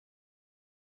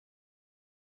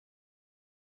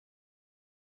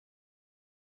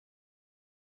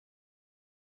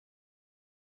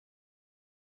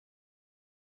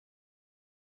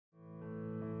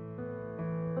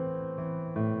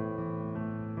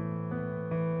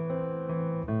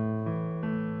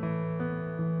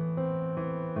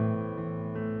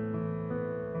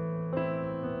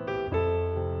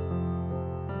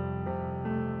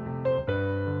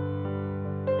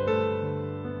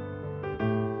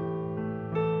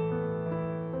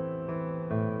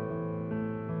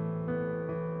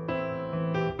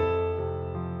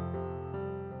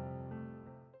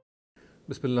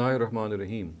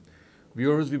Bismillahirrahmanirrahim.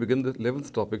 Viewers, we begin the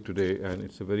 11th topic today, and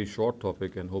it's a very short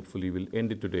topic, and hopefully we'll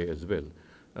end it today as well.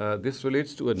 This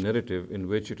relates to a narrative in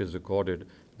which it is recorded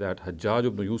that Hajjaj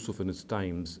ibn Yusuf in his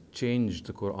times changed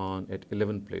the Qur'an at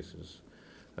 11 places.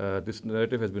 This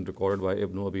narrative has been recorded by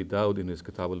Ibn Abi Dawud in his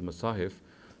Kitab al-Masahif,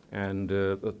 and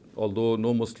although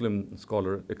no Muslim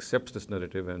scholar accepts this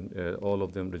narrative and all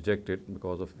of them reject it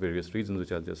because of various reasons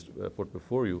which I'll just put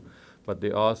before you, but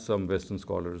there are some Western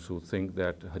scholars who think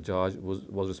that Hajjaj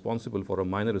was responsible for a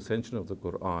minor recension of the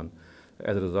Qur'an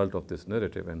as a result of this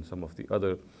narrative and some of the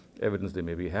other evidence they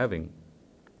may be having.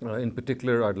 In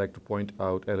particular, I'd like to point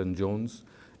out Ellen Jones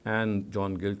and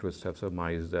John Gilchrist have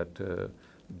surmised that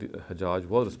Hajjaj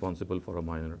was responsible for a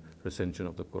minor recension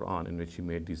of the Qur'an in which he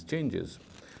made these changes.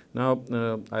 Now,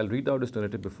 I'll read out this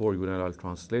narrative before you and I'll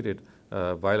translate it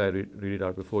while I read it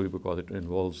out before you because it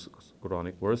involves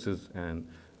Quranic verses, and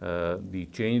the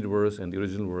changed verse and the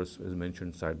original verse is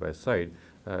mentioned side by side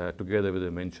together with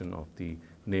a mention of the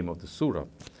name of the surah.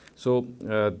 So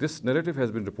this narrative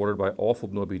has been reported by Auf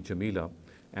ibn Abi Jamila,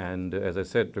 and as I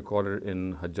said, recorded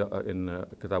in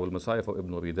Kitab al-Masahif of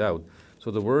Ibn Abi Dawud.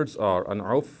 So the words are an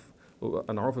Auf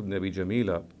ibn Abi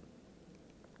Jamila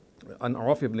عن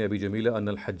عوف بن أبي جميلة أن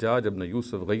الحجاج ابن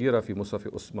يوسف غير في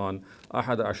مصحف عثمان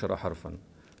 11 حرفا.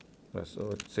 So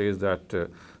it says that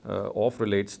Auf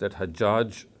relates that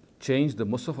Hajjaj changed the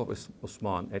Musaf of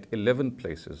Uthman at 11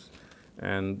 places,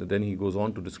 and then he goes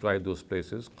on to describe those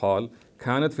places. قال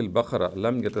كانت في البقرة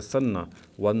لم يتسنى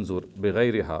وانظر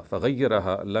بغيرها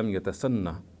فغيرها لم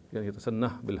يتسنى يعني يتسنى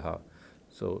بالها.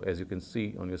 So as you can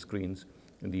see on your screens,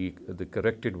 the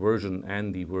corrected version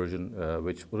and the version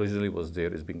which originally was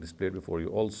there is being displayed before you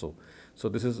also. So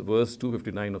this is verse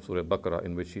 259 of Surah Baqarah,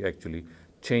 in which he actually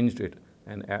changed it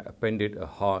and appended a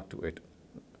ha to it.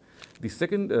 The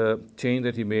second change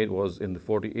that he made was in the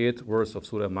 48th verse of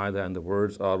Surah Ma'idah, and the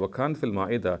words are وَكَانْ فِي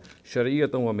الْمَائِدَةِ شَرِيَّةً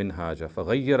وَمِنْهَاجًا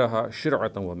فَغَيَّرَهَا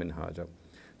شِرْعَةً وَمِنْهَاجًا.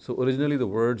 So originally the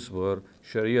words were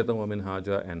شَرِيَّةً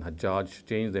وَمِنْهَاجًا, and Hajjaj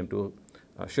changed them to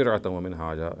شِرْعَةً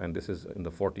وَمِنْهَاجًا, and this is in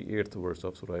the 48th verse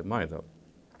of Surah Ma'idah.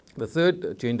 The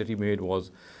third change that he made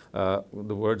was the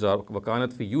words are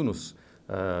وَكَانَتْ فِي يُونُس,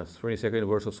 22nd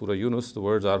verse of Surah Yunus, the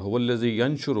words are هُوَ الَّذِي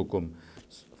يَنْشُرُكُمْ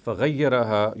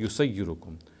فَغَيَّرَهَا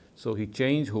يُسَيِّرُكُمْ. So he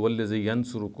changed هُوَ الَّذِي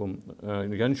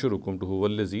يَنْشُرُكُمْ to هُوَ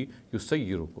الَّذِي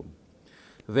يُسَيِّرُكُمْ.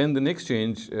 Then the next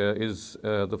change is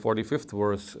the 45th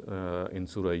verse in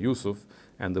Surah Yusuf,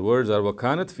 and the words are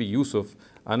وَكَانَتْ فِي يُوسُف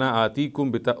أَنَا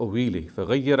آتِيكُمْ بِتَأْوِيلِهِ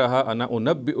فَغَيَّرَهَا أَنَا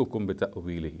أُنَبِّئُكُمْ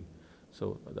بِتَأْوِيلِهِ.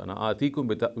 So أَنَا آتِيكُمْ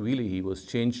بِتَأْوِيلِهِ was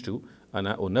changed to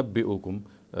أَنَا أُنَبِّئُكُمْ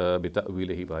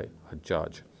بِتَأْوِيلِهِ by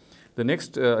Hajjaj. The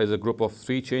next is a group of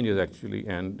three changes actually,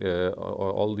 and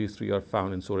all these three are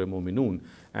found in Surah Mu'minun,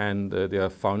 and they are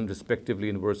found respectively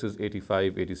in verses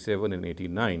 85, 87 and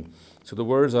 89. So the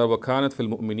words are وَكَانَتْ فِي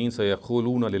الْمُؤْمِنِينَ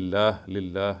سَيَقُولُونَ لِلَّهِ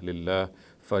لِلَّهِ لِلَّهِ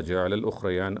فَجَعَلَ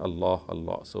الْأُخْرَيَانِ Allah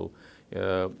Allah. So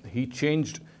he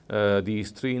changed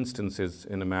these three instances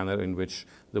in a manner in which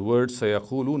the words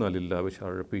سَيَقُولُونَ لِلَّهِ, which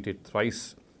are repeated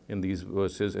thrice in these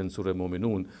verses in Surah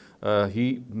Mu'minun,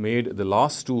 he made the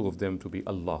last two of them to be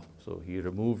Allah. So he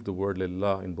removed the word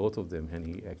lillah in both of them, and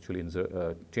he actually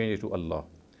changed it to Allah.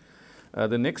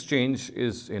 The next change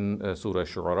is in Surah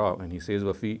Shu'ara, and he says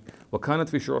وَكَانَتْ فِي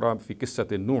شُعْرَى فِي قِصَّةِ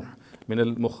النُّوحِ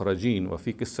مِنَ الْمُخْرَجِينَ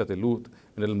وَفِي قِصَّةِ لُوط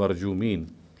مِنَ الْمَرْجُومِينَ.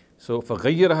 So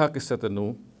فَغَيَّرَهَا قِصَّةَ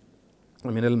النُّوحِ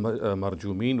مِنَ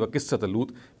الْمَرْجُومِينَ وَقِصَّةَ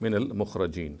لُوط مِنَ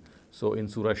الْمُخْرَجِينَ. So in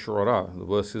Surah Shu'ara, the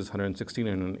verses 116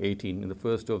 and 118, in the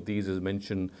first of these is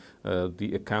mentioned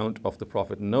the account of the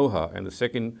Prophet Noah, and the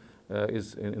second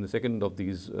is in the second of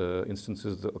these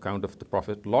instances the account of the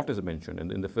Prophet Lot is mentioned.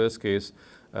 And in the first case,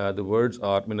 the words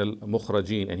are min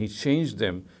al-mukhrajeen, and he changed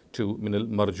them to min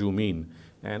al-marjumeen.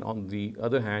 And on the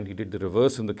other hand, he did the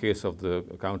reverse in the case of the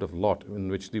account of Lot, in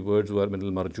which the words were min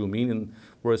al-marjumeen in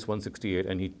verse 168,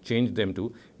 and he changed them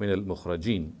to min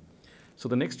al-mukhrajeen. So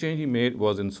the next change he made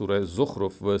was in Surah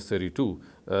Zukhruf, verse 32.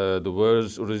 The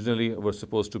words originally were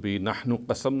supposed to be نَحْنُ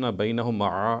قَسَمْنَا بَيْنَهُمْ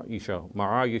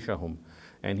مَعَايِشَهُمْ,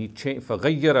 and he changed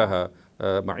فَغَيَّرَهَا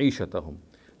مَعِيشَتَهُمْ.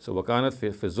 So وَكَانَتْ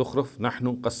فِي الزُّخْرُفِ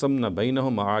نَحْنُ قَسَمْنَا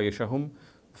بَيْنَهُمْ مَعَايِشَهُمْ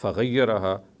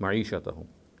فَغَيَّرَهَا مَعِيشَتَهُمْ.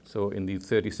 So in the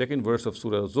 32nd verse of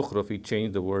Surah Zukhruf, he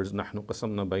changed the words نَحْنُ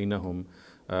قَسَمْنَا بَيْنَهُمْ.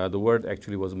 The word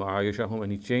actually was ma'ayishahum,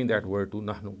 and he changed that word to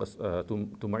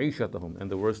ma'ishatahum,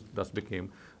 and the verse thus became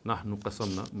nahnu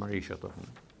qasamna ma'ishatahum.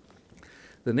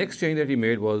 The next change that he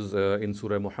made was in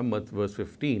Surah Muhammad, verse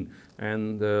 15,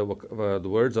 and the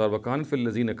words are وَكَانَ فِي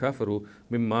الَّذِينَ كَفَرُوا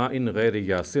مِمَّا إِنْ غَيْرِ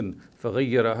يَاسِنْ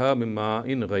فَغَيَّرَهَا مِمَّا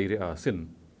إِنْ غَيْرِ آسِنْ.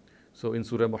 So in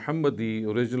Surah Muhammad, the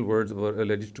original words were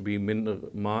alleged to be min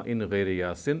ma in ghayri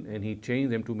yasin, and he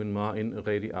changed them to min ma in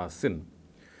ghayri asin.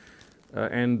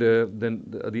 Then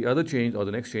the other change, or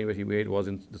the next change that he made, was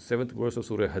in the 7th verse of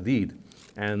Surah Hadid.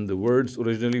 And the words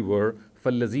originally were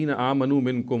فَالَّذِينَ آمَنُوا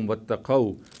مِنْكُمْ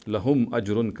وَاتَّقَوْا لَهُمْ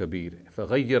أَجْرٌ كَبِيرٌ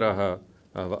فَغَيَّرَهَا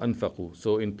وَأَنْفَقُوا.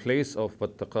 So in place of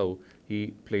وَاتَّقَوْا,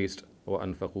 he placed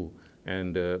وَأَنْفَقُوا.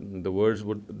 And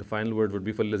the final word would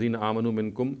be فَالَّذِينَ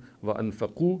آمَنُوا مِنْكُمْ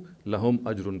وَأَنْفَقُوا لَهُمْ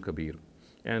أَجْرٌ كَبِيرٌ.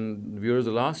 And viewers,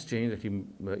 the last change that he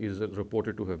is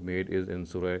reported to have made is in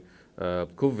Surah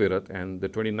Kuvvirat, and the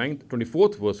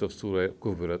 24th verse of Surah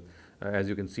Kuvvirat. As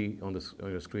you can see on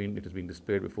your screen, it is being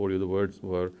displayed before you. The words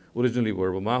originally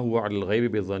were وَمَا هُوَ عَلَى الْغَيْبِ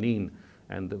بِظَنِينَ,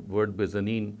 and the word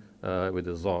بِظَنِينَ with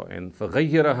a za, and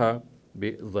فَغَيَّرَهَا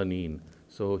بِظَنِينَ.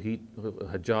 So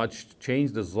Hajjaj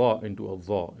changed the za into a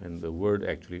za, and the word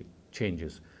actually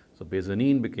changes. So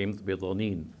بِظَنِينَ becomes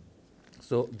بِظَنِينَ.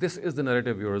 So this is the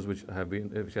narrative, viewers, which has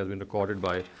been recorded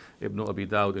by Ibn Abi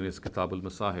Dawud in his Kitab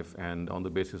al-Masahif, and on the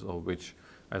basis of which,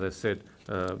 as I said,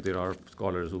 there are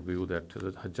scholars who view that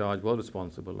the Hajjaj was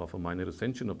responsible of a minor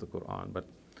recension of the Qur'an, but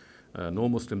no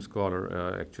Muslim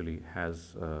scholar actually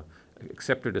has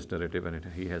accepted this narrative, and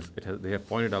they have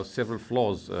pointed out several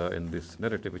flaws in this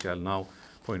narrative, which I'll now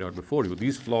point out before you.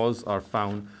 These flaws are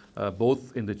found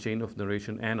both in the chain of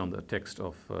narration and on the text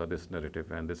of this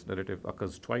narrative, and this narrative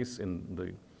occurs twice in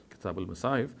the Kitab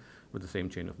al-Masahif with the same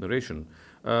chain of narration.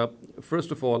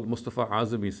 First of all, Mustafa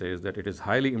Azami says that it is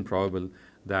highly improbable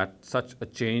that such a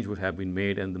change would have been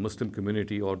made, and the Muslim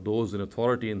community or those in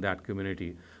authority in that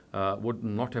community would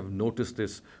not have noticed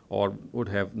this or would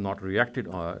have not reacted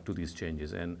to these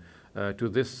changes. And to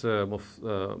this,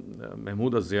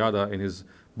 Mahmoud al-Ziyada, in his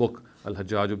book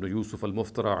Al-Hajjaj ibn Yusuf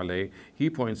al-Muftara alayh, he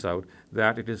points out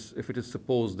that if it is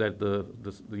supposed that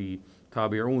the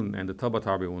Tabi'un and the Taba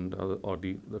Tabi'un,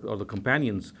 or the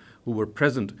companions who were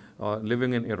present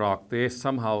living in Iraq, they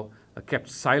somehow kept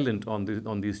silent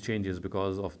on these changes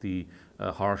because of the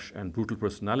harsh and brutal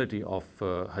personality of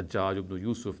Hajjaj ibn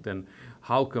Yusuf, then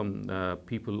how come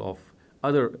people of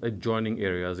other adjoining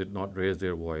areas did not raise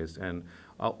their voice? And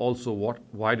also,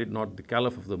 why did not the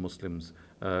Caliph of the Muslims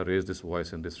raise this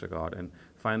voice in this regard? And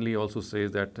finally, also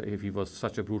says that if he was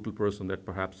such a brutal person, that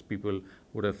perhaps people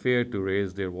would have feared to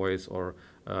raise their voice or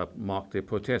mark their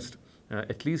protest.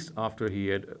 At least after he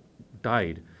had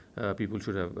died, people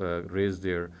should have raised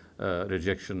their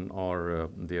rejection or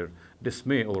their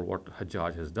dismay over what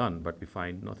Hajjaj has done, but we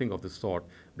find nothing of this sort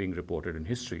being reported in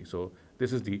history. So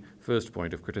this is the first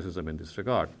point of criticism in this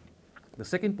regard. The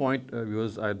second point,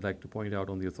 viewers, I'd like to point out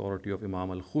on the authority of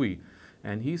Imam al-Khuy,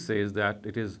 and he says that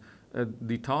it is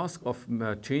the task of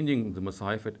changing the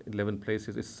Masahif at 11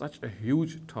 places is such a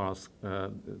huge task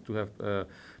to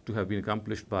have been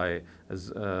accomplished by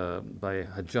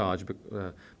Hajjaj.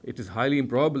 It is highly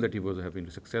improbable that he would have been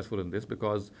successful in this,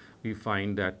 because we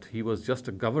find that he was just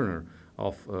a governor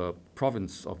of a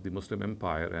province of the Muslim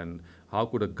Empire, and how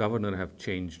could a governor have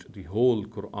changed the whole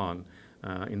Qur'an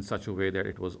in such a way that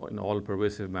it was in all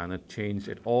pervasive manner changed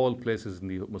at all places in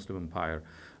the Muslim Empire?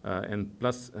 And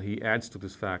plus, he adds to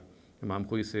this fact, Imam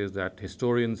Khuy says that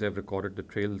historians have recorded the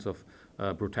trails of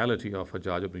brutality of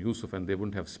Hajjaj ibn Yusuf, and they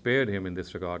wouldn't have spared him in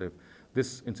this regard. If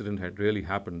this incident had really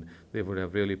happened, they would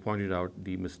have really pointed out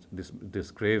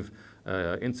this grave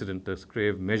incident, this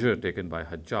grave measure taken by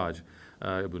Hajjaj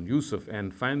ibn Yusuf.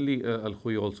 And finally,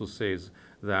 al-Khuy also says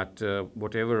that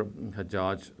whatever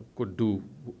Hajjaj could do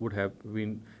would have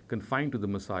been confined to the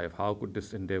Masahif. How could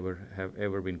this endeavor have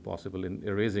ever been possible in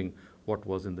erasing what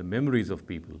was in the memories of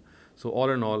people? So all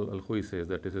in all, al-Khuy says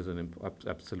that this is an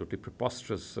absolutely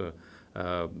preposterous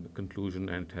conclusion,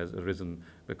 and has arisen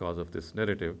because of this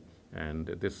narrative, and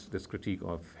this critique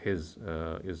of his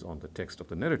is on the text of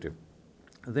the narrative.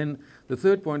 Then the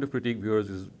third point of critique, viewers,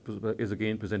 is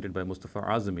again presented by Mustafa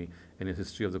Azami in his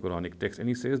History of the Quranic Text, and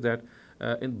he says that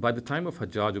by the time of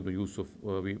Hajjaj ibn Yusuf,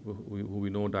 who we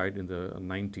know died in the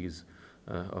 90s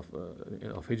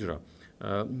of Hijrah,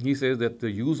 he says that the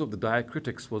use of the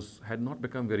diacritics had not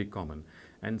become very common,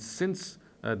 and since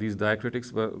these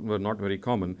diacritics were not very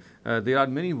common, there are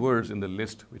many words in the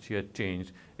list which he had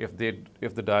changed. If the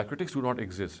diacritics do not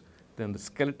exist, then the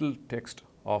skeletal text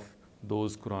of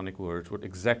those Quranic words would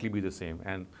exactly be the same.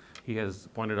 And he has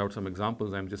pointed out some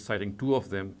examples. I'm just citing two of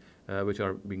them, which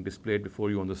are being displayed before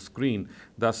you on the screen.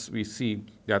 Thus, we see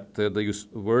that the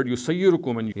word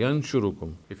yusayyirukum and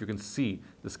yanshurukum, if you can see,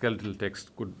 the skeletal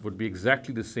text would be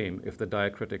exactly the same if the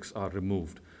diacritics are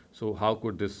removed. So how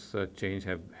could this change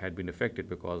had been effected?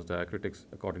 Because diacritics,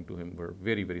 according to him, were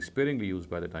very, very sparingly used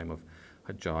by the time of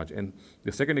Hajjaj. And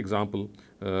the second example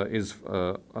is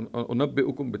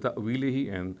unabbi'ukum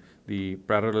bita'wilihi, and the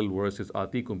parallel verse is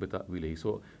atikum bita'wilihi.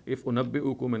 So if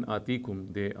unabbi'ukum and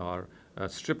atikum, they are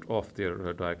stripped off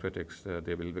their diacritics,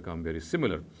 they will become very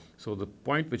similar. So the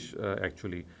point which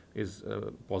actually is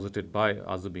posited by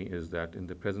Azami is that in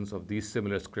the presence of these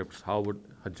similar scripts, how would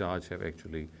Hajjaj have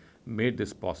actually made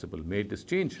this possible, made this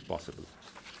change possible?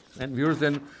 And viewers,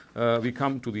 then we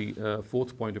come to the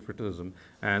fourth point of criticism,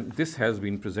 and this has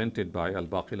been presented by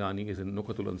al-Baqillani, is in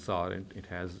Nukatul Ansar, and it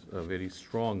has a very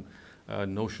strong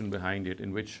notion behind it,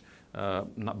 in which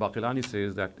Baqillani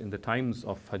says that in the times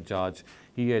of Hajjaj,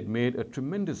 he had made a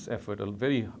tremendous effort, a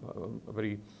very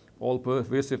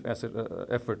all-pervasive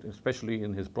effort, especially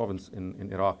in his province in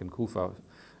Iraq, in Kufa,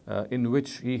 in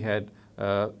which he had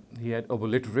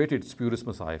obliterated spurious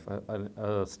Masahif,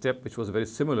 a step which was very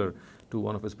similar to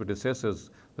one of his predecessors,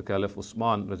 the Caliph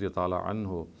Uthman radiallahu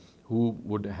anhu, who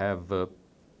would have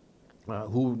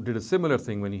who did a similar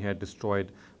thing when he had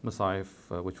destroyed Masahif,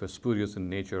 which were spurious in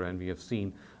nature, and we have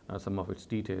seen some of its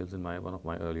details in one of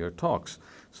my earlier talks.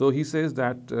 So he says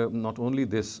that not only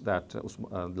this, that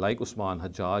like Uthman,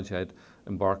 Hajjaj had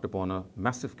embarked upon a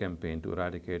massive campaign to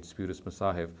eradicate spurious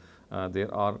Masahif.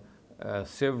 There are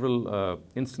several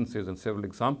instances and several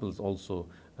examples also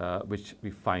which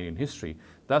we find in history.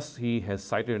 Thus, he has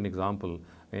cited an example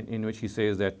in which he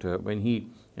says that when he,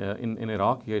 in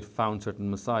Iraq, he had found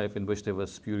certain Masahif in which there were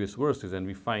spurious verses, and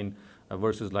we find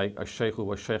verses like Ash-Shaykhu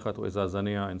wa Shaykhatu iza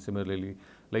zaniya, and similarly,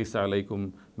 Laysa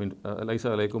alaykum min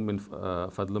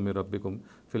fadlum min rabbikum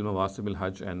fil mawasim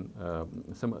al-Hajj, and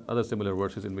some other similar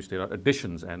verses in which there are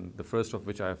additions, and the first of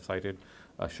which I have cited,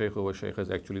 Shaykhu wa Shaykha,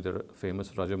 is actually the famous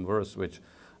Rajam verse, which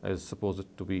is supposed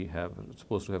to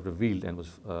have revealed and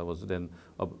was then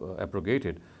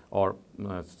abrogated, or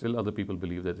still other people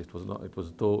believe that it was not, it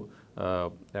was though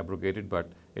abrogated,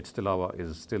 but its tilawa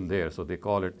is still there. So they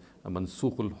call it a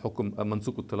mansukul hukum, a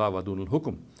mansukul tilawa dunul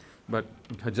hukum. But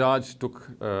Hajjaj took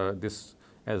this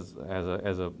as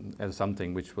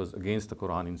something which was against the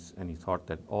Quran, and he thought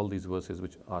that all these verses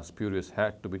which are spurious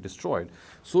had to be destroyed.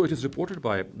 So it is reported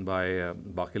by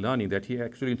Baqillani that he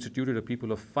actually instituted a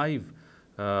people of 5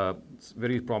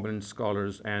 very prominent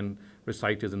scholars and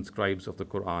reciters and scribes of the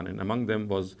Quran, and among them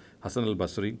was Hasan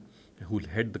al-Basri, who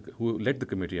led the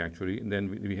committee actually. And then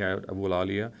we have Abu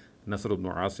al-Aliya, Nasr ibn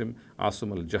Asim,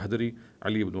 Asim al-Jahdari,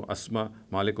 Ali ibn Asma,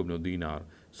 Malik ibn Dinar.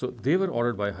 So they were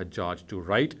ordered by Hajjaj to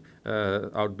write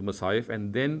out the Masahif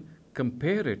and then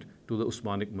compare it to the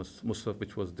Uthmanic Musaf,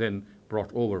 which was then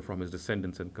brought over from his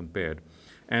descendants and compared.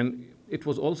 And it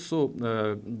was also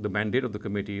the mandate of the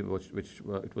committee, which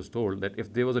it was told that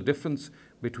if there was a difference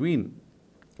between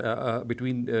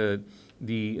the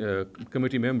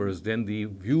committee members, then the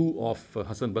view of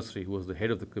Hasan Basri, who was the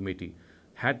head of the committee,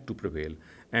 had to prevail.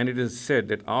 And it is said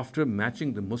that after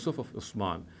matching the Musaf of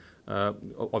Uthman,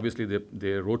 obviously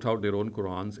they wrote out their own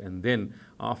Qur'ans, and then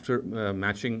after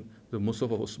matching the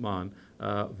Musaf of Uthman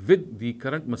with the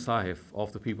current Masahif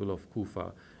of the people of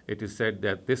Kufa, it is said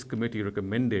that this committee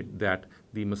recommended that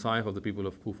the Masahif of the people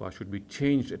of Kufa should be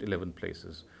changed at 11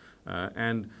 places.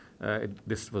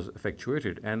 This was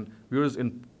effectuated. And viewers,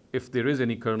 if there is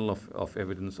any kernel of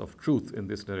evidence of truth in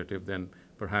this narrative, then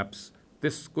perhaps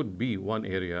this could be one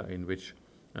area in which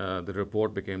the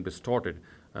report became distorted.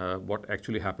 What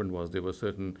actually happened was there were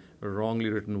certain wrongly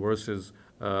written verses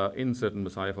in certain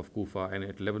Masahif of Kufa, and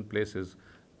at 11 places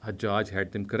Hajjaj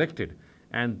had them corrected.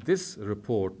 And this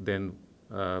report then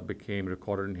became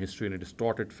recorded in history in a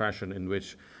distorted fashion, in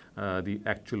which the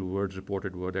actual words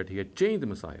reported were that he had changed the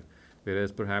Masahif.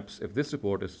 Whereas perhaps if this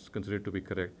report is considered to be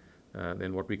correct,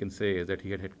 then what we can say is that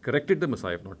he had corrected the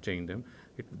Masahif, not changed them.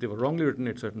 They were wrongly written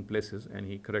at certain places, and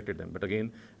he corrected them. But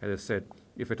again, as I said,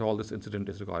 if at all this incident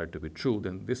is regarded to be true,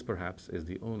 then this perhaps is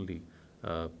the only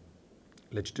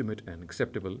legitimate and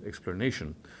acceptable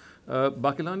explanation.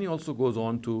 Baqillani also goes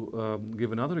on to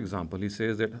give another example. He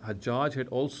says that Hajjaj had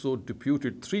also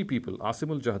deputed 3 people,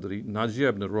 Asim al-Jahdari, Najiyah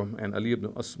ibn Ruhm, and Ali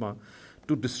ibn Asma,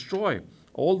 to destroy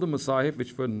all the Masahif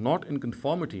which were not in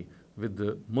conformity with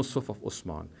the Musaf of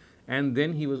Uthman. And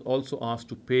then he was also asked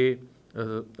to pay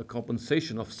a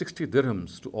compensation of 60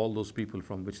 dirhams to all those people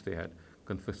from which they had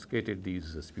confiscated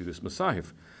these spurious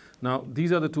Masahif. Now,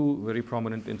 these are the 2 very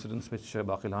prominent incidents which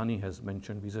Baqillani has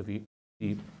mentioned vis-a-vis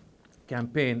the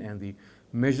campaign and the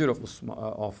measure of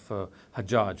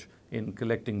Hajjaj in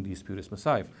collecting these spurious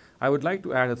Masahif. I would like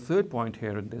to add a third point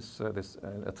here in this,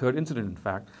 a third incident in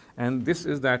fact, and this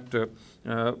is that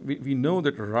we know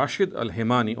that Rashid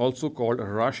al-Himani, also called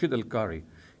Rashid al-Qari,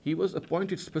 he was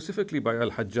appointed specifically by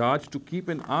al-Hajjaj to keep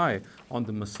an eye on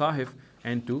the Masahif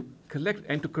and to collect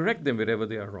and to correct them wherever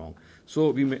they are wrong. So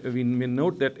we may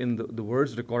note that in the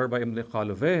words recorded by Ibn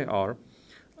Khalawayh are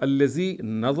al-Lazi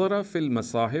nazara fil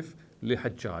Masahif li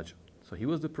Hajjaj. So he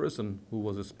was the person who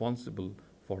was responsible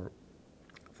for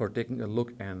for taking a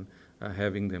look and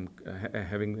regarding them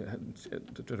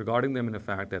in the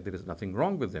fact that there is nothing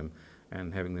wrong with them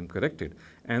and having them corrected.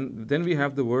 And then we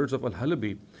have the words of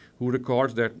Al-Halabi, who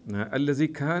records that الذي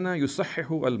كان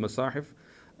يصحح المصاحف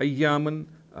أيام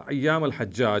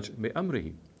al-Hajjaj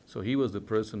بأمره. So he was the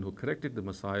person who corrected the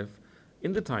Masahif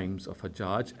in the times of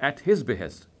Hajjaj at his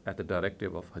behest, at the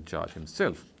directive of Hajjaj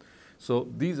himself. So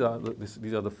this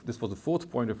was the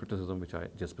fourth point of criticism which I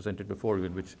just presented before you,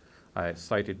 in which I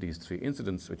cited these three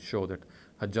incidents which show that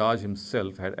Hajjaj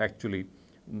himself had actually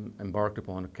embarked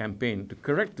upon a campaign to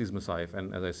correct these Masahif.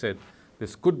 And as I said,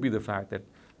 this could be the fact that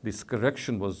this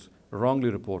correction was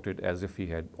wrongly reported as if he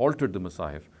had altered the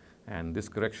Masahif. And this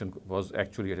correction was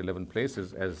actually at 11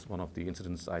 places, as one of the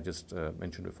incidents I just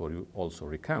mentioned before you also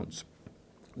recounts.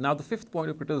 Now, the fifth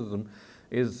point of criticism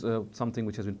is something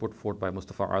which has been put forth by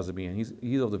Mustafa Azami, and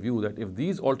he's of the view that if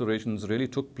these alterations really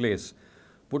took place,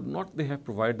 would not they have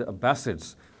provided the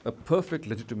Abbasids a perfect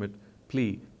legitimate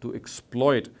plea to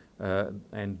exploit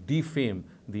and defame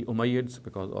the Umayyads,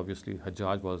 because obviously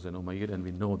Hajjaj was an Umayyad, and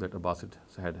we know that Abbasids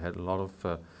had a lot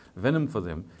of venom for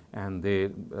them, and they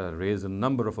raised a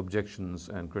number of objections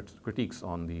and critiques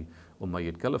on the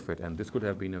Umayyad Caliphate, and this could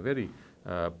have been a very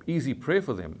easy prey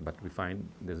for them, but we find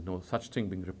there's no such thing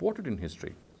being reported in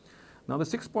history. Now, the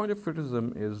sixth point of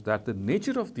criticism is that the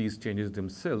nature of these changes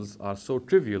themselves are so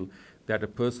trivial that a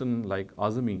person like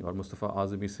Azami or Mustafa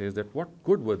Azami says that what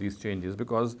good were these changes,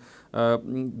 because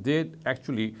they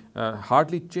actually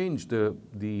hardly changed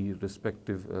the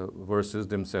respective verses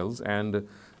themselves, and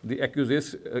the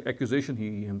accusation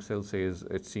he himself says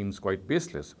it seems quite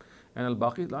baseless. And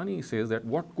Al-Baqillani says that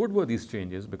what good were these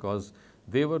changes, because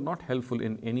they were not helpful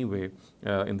in any way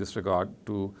in this regard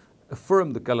to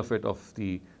affirm the caliphate of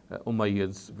the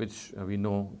Umayyads, which we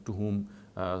know to whom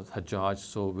Hajjaj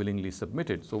so willingly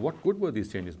submitted. So what good were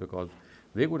these changes, because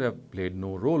they would have played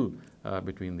no role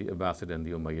between the Abbasid and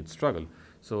the Umayyad struggle.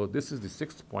 So this is the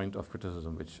sixth point of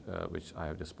criticism which I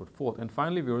have just put forth. And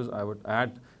finally, viewers, I would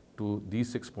add to these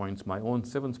 6 points my own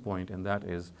seventh point, and that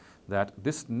is that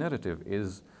this narrative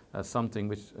is something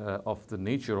which of the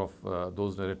nature of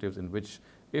those narratives in which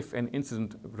if an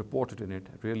incident reported in it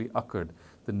really occurred,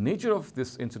 the nature of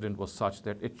this incident was such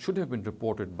that it should have been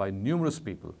reported by numerous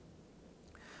people.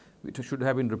 It should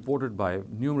have been reported by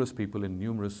numerous people in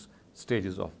numerous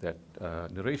stages of that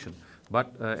narration.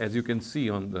 But as you can see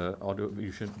on the audio,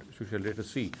 you shall later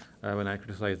see when I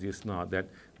criticize the Isnad, that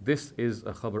this is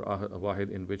a Khabar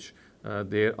Wahid in which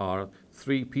there are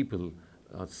three people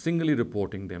singly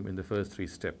reporting them in the first three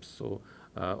steps. So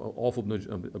Auf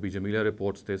ibn Abi Jamila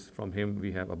reports this. From him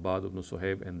we have Abbad ibn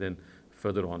Suhaib, and then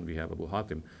further on we have Abu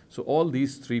Hatim. So all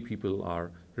these three people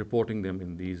are reporting them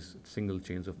in these single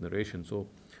chains of narration. So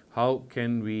how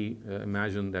can we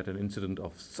imagine that an incident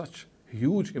of such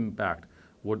huge impact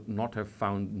would not have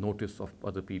found notice of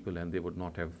other people and they would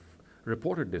not have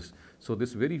reported this? So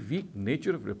this very weak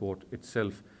nature of report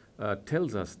itself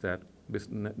tells us that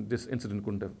this incident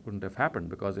couldn't have happened,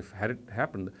 because if had it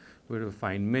happened, we would have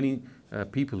find many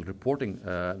people reporting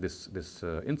this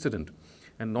incident.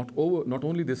 And not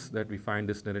only this, that we find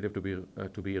this narrative to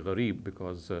be a gharib,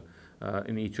 because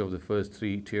in each of the first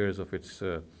three tiers of its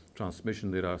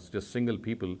transmission there are just single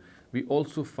people. We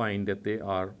also find that there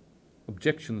are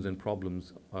objections and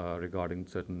problems regarding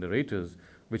certain narrators,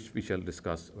 which we shall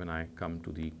discuss when I come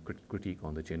to the critique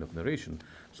on the chain of narration.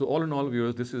 So all in all,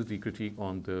 viewers, this is the critique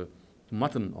on the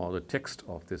matan, or the text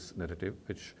of this narrative,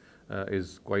 which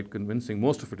is quite convincing.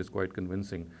 Most of it is quite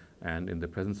convincing, and in the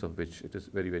presence of which it is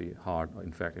very, very hard, or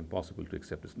in fact impossible, to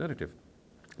accept this narrative.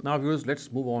 Now, viewers,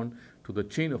 let's move on to the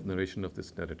chain of narration of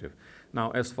this narrative.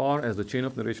 Now, as far as the chain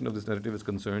of narration of this narrative is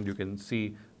concerned, you can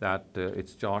see that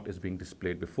its chart is being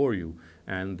displayed before you.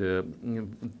 And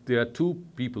there are two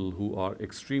people who are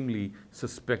extremely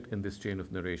suspect in this chain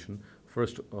of narration.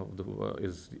 First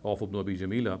is Auf ibn Abi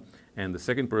Jamila, and the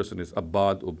second person is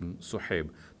Abbad ibn Suhaib.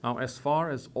 Now, as far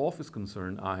as Auf is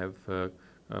concerned, I have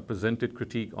presented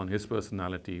critique on his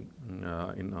personality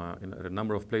in a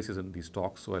number of places in these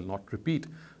talks, so I'll not repeat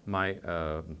my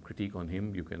critique on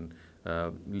him. You can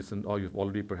listen, or you've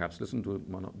already perhaps listened to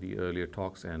one of the earlier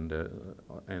talks and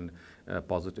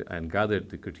gathered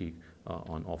the critique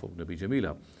on Auf ibn Abi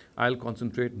Jamila. I'll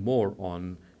concentrate more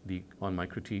on my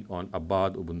critique on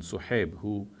Abbad ibn Suhaib,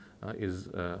 who is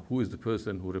the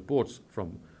person who reports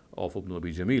from Auf ibn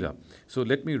Abi Jamila. So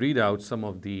let me read out some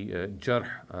of the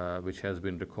jarh which has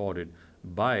been recorded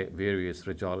by various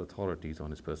Rijal authorities on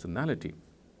his personality.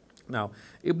 Now,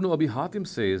 Ibn Abi Hatim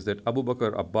says that Abu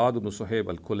Bakr Abbad ibn Suhaib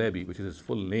al-Kulaybi, which is his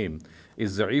full name,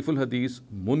 is Za'if al-Hadith,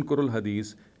 Munkar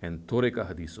al-Hadith, and Torika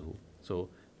Hadithuhu. So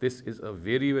this is a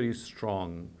very, very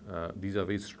strong, these are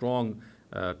very strong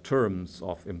terms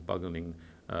of impugning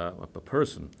a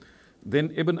person.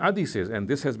 Then Ibn Adi says, and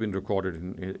this has been recorded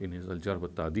in his Al-Jarh wa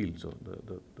Ta'dil, so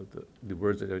the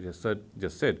words that I just said,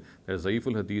 that Zaif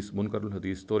al-Hadith, Munkar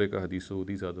al-Hadith, Torika Hadithu,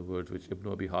 these are the words which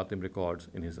Ibn Abi Hatim records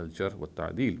in his Al-Jarh wa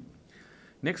Ta'dil.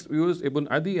 Next, Ibn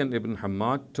Adi and Ibn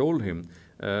Hammad told him,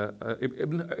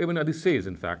 Ibn Adi says,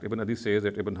 in fact, Ibn Adi says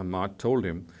that Ibn Hammad told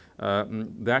him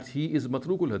that he is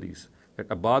Matruk al-Hadith, that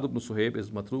Abbad ibn Suhaib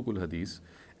is Matruk al-Hadith,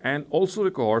 and also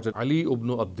records that Ali ibn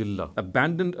Abdullah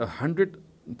abandoned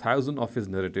 100,000 of his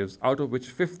narratives, out of which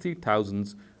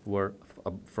 50,000 were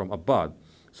from Abbad.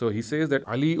 So he says that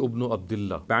Ali ibn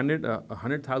Abdullah abandoned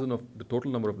 100,000 of the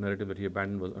total number of narratives that he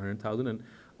abandoned was 100,000, and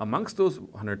amongst those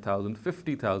 100,000,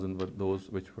 50,000 were those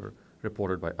which were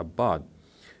reported by Abbad.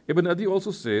 Ibn Adi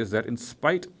also says that in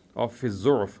spite of his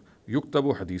Zurf,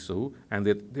 Yuktabu Hadithu, and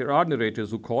that there are narrators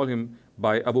who call him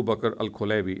by Abu Bakr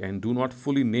al-Kulaybi and do not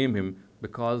fully name him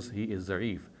because he is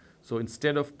Zarif. So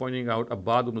instead of pointing out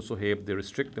Abbad ibn Suhaib, they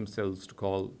restrict themselves to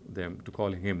call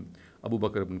him Abu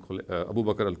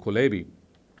Bakr al-Kulaybi,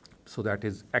 so that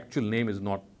his actual name is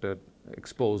not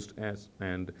exposed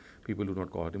and people do not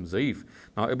call him Zaif.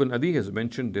 Now Ibn Adi has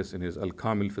mentioned this in his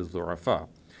Al-Kamil fi al-Zurafa.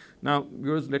 Now,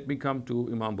 viewers, let me come to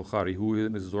Imam Bukhari, who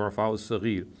in his Zurafa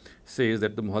al-Saghir says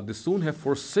that the Muhaddisun have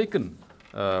forsaken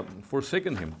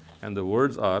him, and the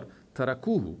words are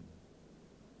Tarakuhu.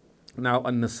 Now,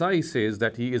 An-Nasai says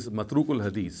that he is Matrukul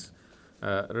Hadith.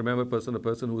 Remember, a person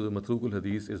who is a Matrukul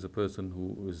Hadith is a person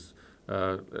who is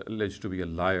alleged to be a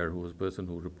liar, who is a person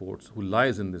who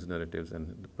lies in his narratives,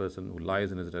 and the person who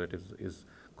lies in his narratives is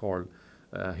called,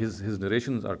 his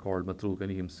narrations are called Matruk,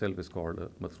 and he himself is called a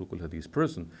Matrukul Hadith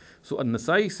person. So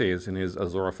An-Nasai says in his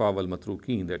Az-Zurafa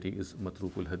wal-Matrukin that he is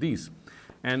Matrukul Hadith.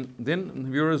 And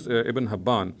then viewers, Ibn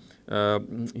Habban,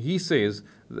 he says,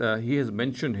 he has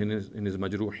mentioned in his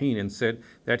Majruhin and said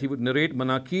that he would narrate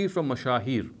manakir from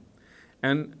mashahir,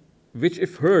 and which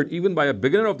if heard even by a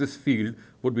beginner of this field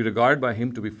would be regarded by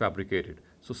him to be fabricated.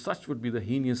 So such would be the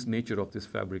heinous nature of this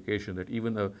fabrication that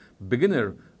even a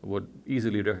beginner would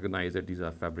easily recognize that these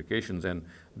are fabrications. And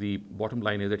the bottom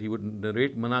line is that he would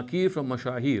narrate manakir from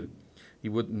mashahir. He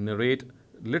would narrate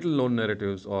little known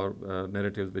narratives or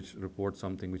narratives which report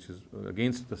something which is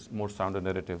against the more sounder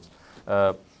narratives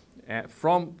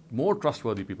from more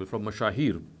trustworthy people, from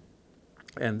mashahir.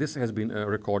 And this has been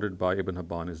recorded by Ibn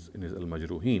Habban in his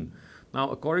Al-Majruhin.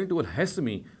 Now, according to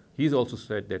Al-Hasmi, he's also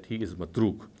said that he is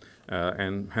Matruk.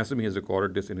 And Hasmi has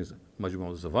recorded this in his Majmu'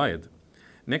 al-Zawaid.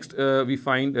 Next, we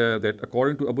find that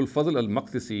according to Abul Fazl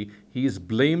al-Maqdisi, he is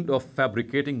blamed of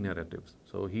fabricating narratives.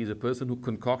 So he is a person who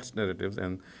concocts narratives,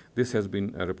 and this has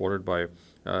been reported by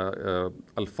Abul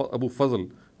Fazl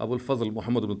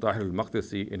Muhammad ibn Tahir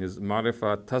al-Maqdisi in his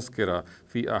Ma'rifa Tazkira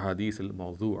fi Ahadith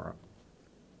al-Mawdu'a.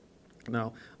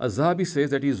 Now, Az-Zahabi says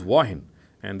that he is Wahin,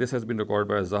 and this has been recorded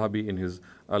by Az-Zahabi in his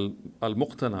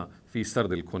Al-Muqtana fi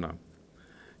Sard al-Kuna.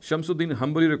 Shamsuddin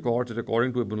Hanbali records that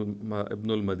according to Ibn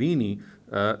al-Madini,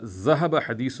 Zahaba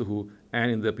Hadithuhu, and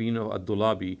in the opinion of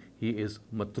Ad-Dulabi, he is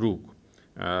Matruk.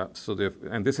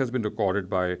 And this has been recorded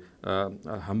by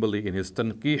Hanbali in his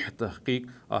Tanqih Tahqiq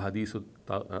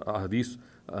Ahadith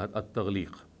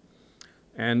at-Taghliq.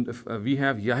 And we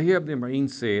have Yahya ibn Ma'in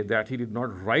say that he did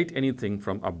not write anything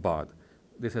from Abbad.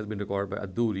 This has been recorded by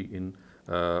Ad-Duri in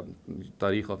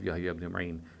Tarikh of Yahya ibn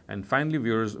Ma'in. And finally,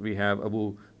 viewers, we have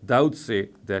Abu Dawud say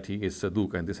that he is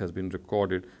Saduq, and this has been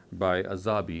recorded by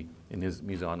Azabi in his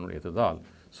Mizan al-I'tidal.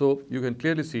 So you can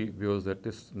clearly see, viewers, that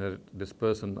this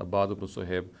person, Abbad ibn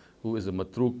Suhaib, who is a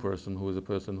Matruk person, who is a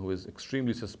person who is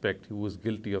extremely suspect, who is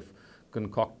guilty of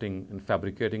concocting and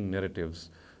fabricating narratives,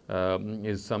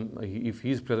 if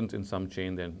he's present in some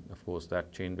chain, then of course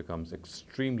that chain becomes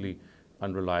extremely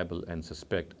unreliable and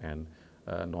suspect and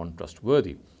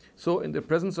non-trustworthy. So in the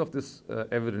presence of this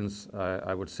evidence,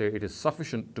 I would say it is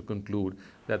sufficient to conclude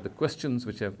that the questions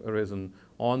which have arisen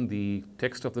on the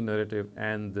text of the narrative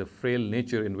and the frail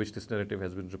nature in which this narrative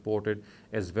has been reported,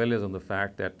 as well as on the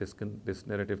fact that this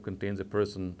narrative contains a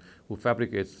person who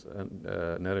fabricates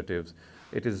narratives,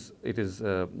 it is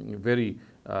very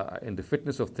in the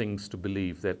fitness of things to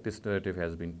believe that this narrative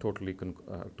has been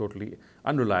totally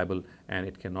unreliable, and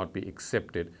it cannot be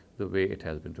accepted the way it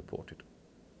has been reported.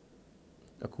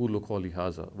 أقول قولي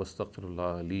هذا واستغفر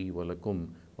الله لي ولكم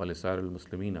ولسائر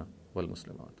المسلمين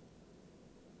والمسلمات.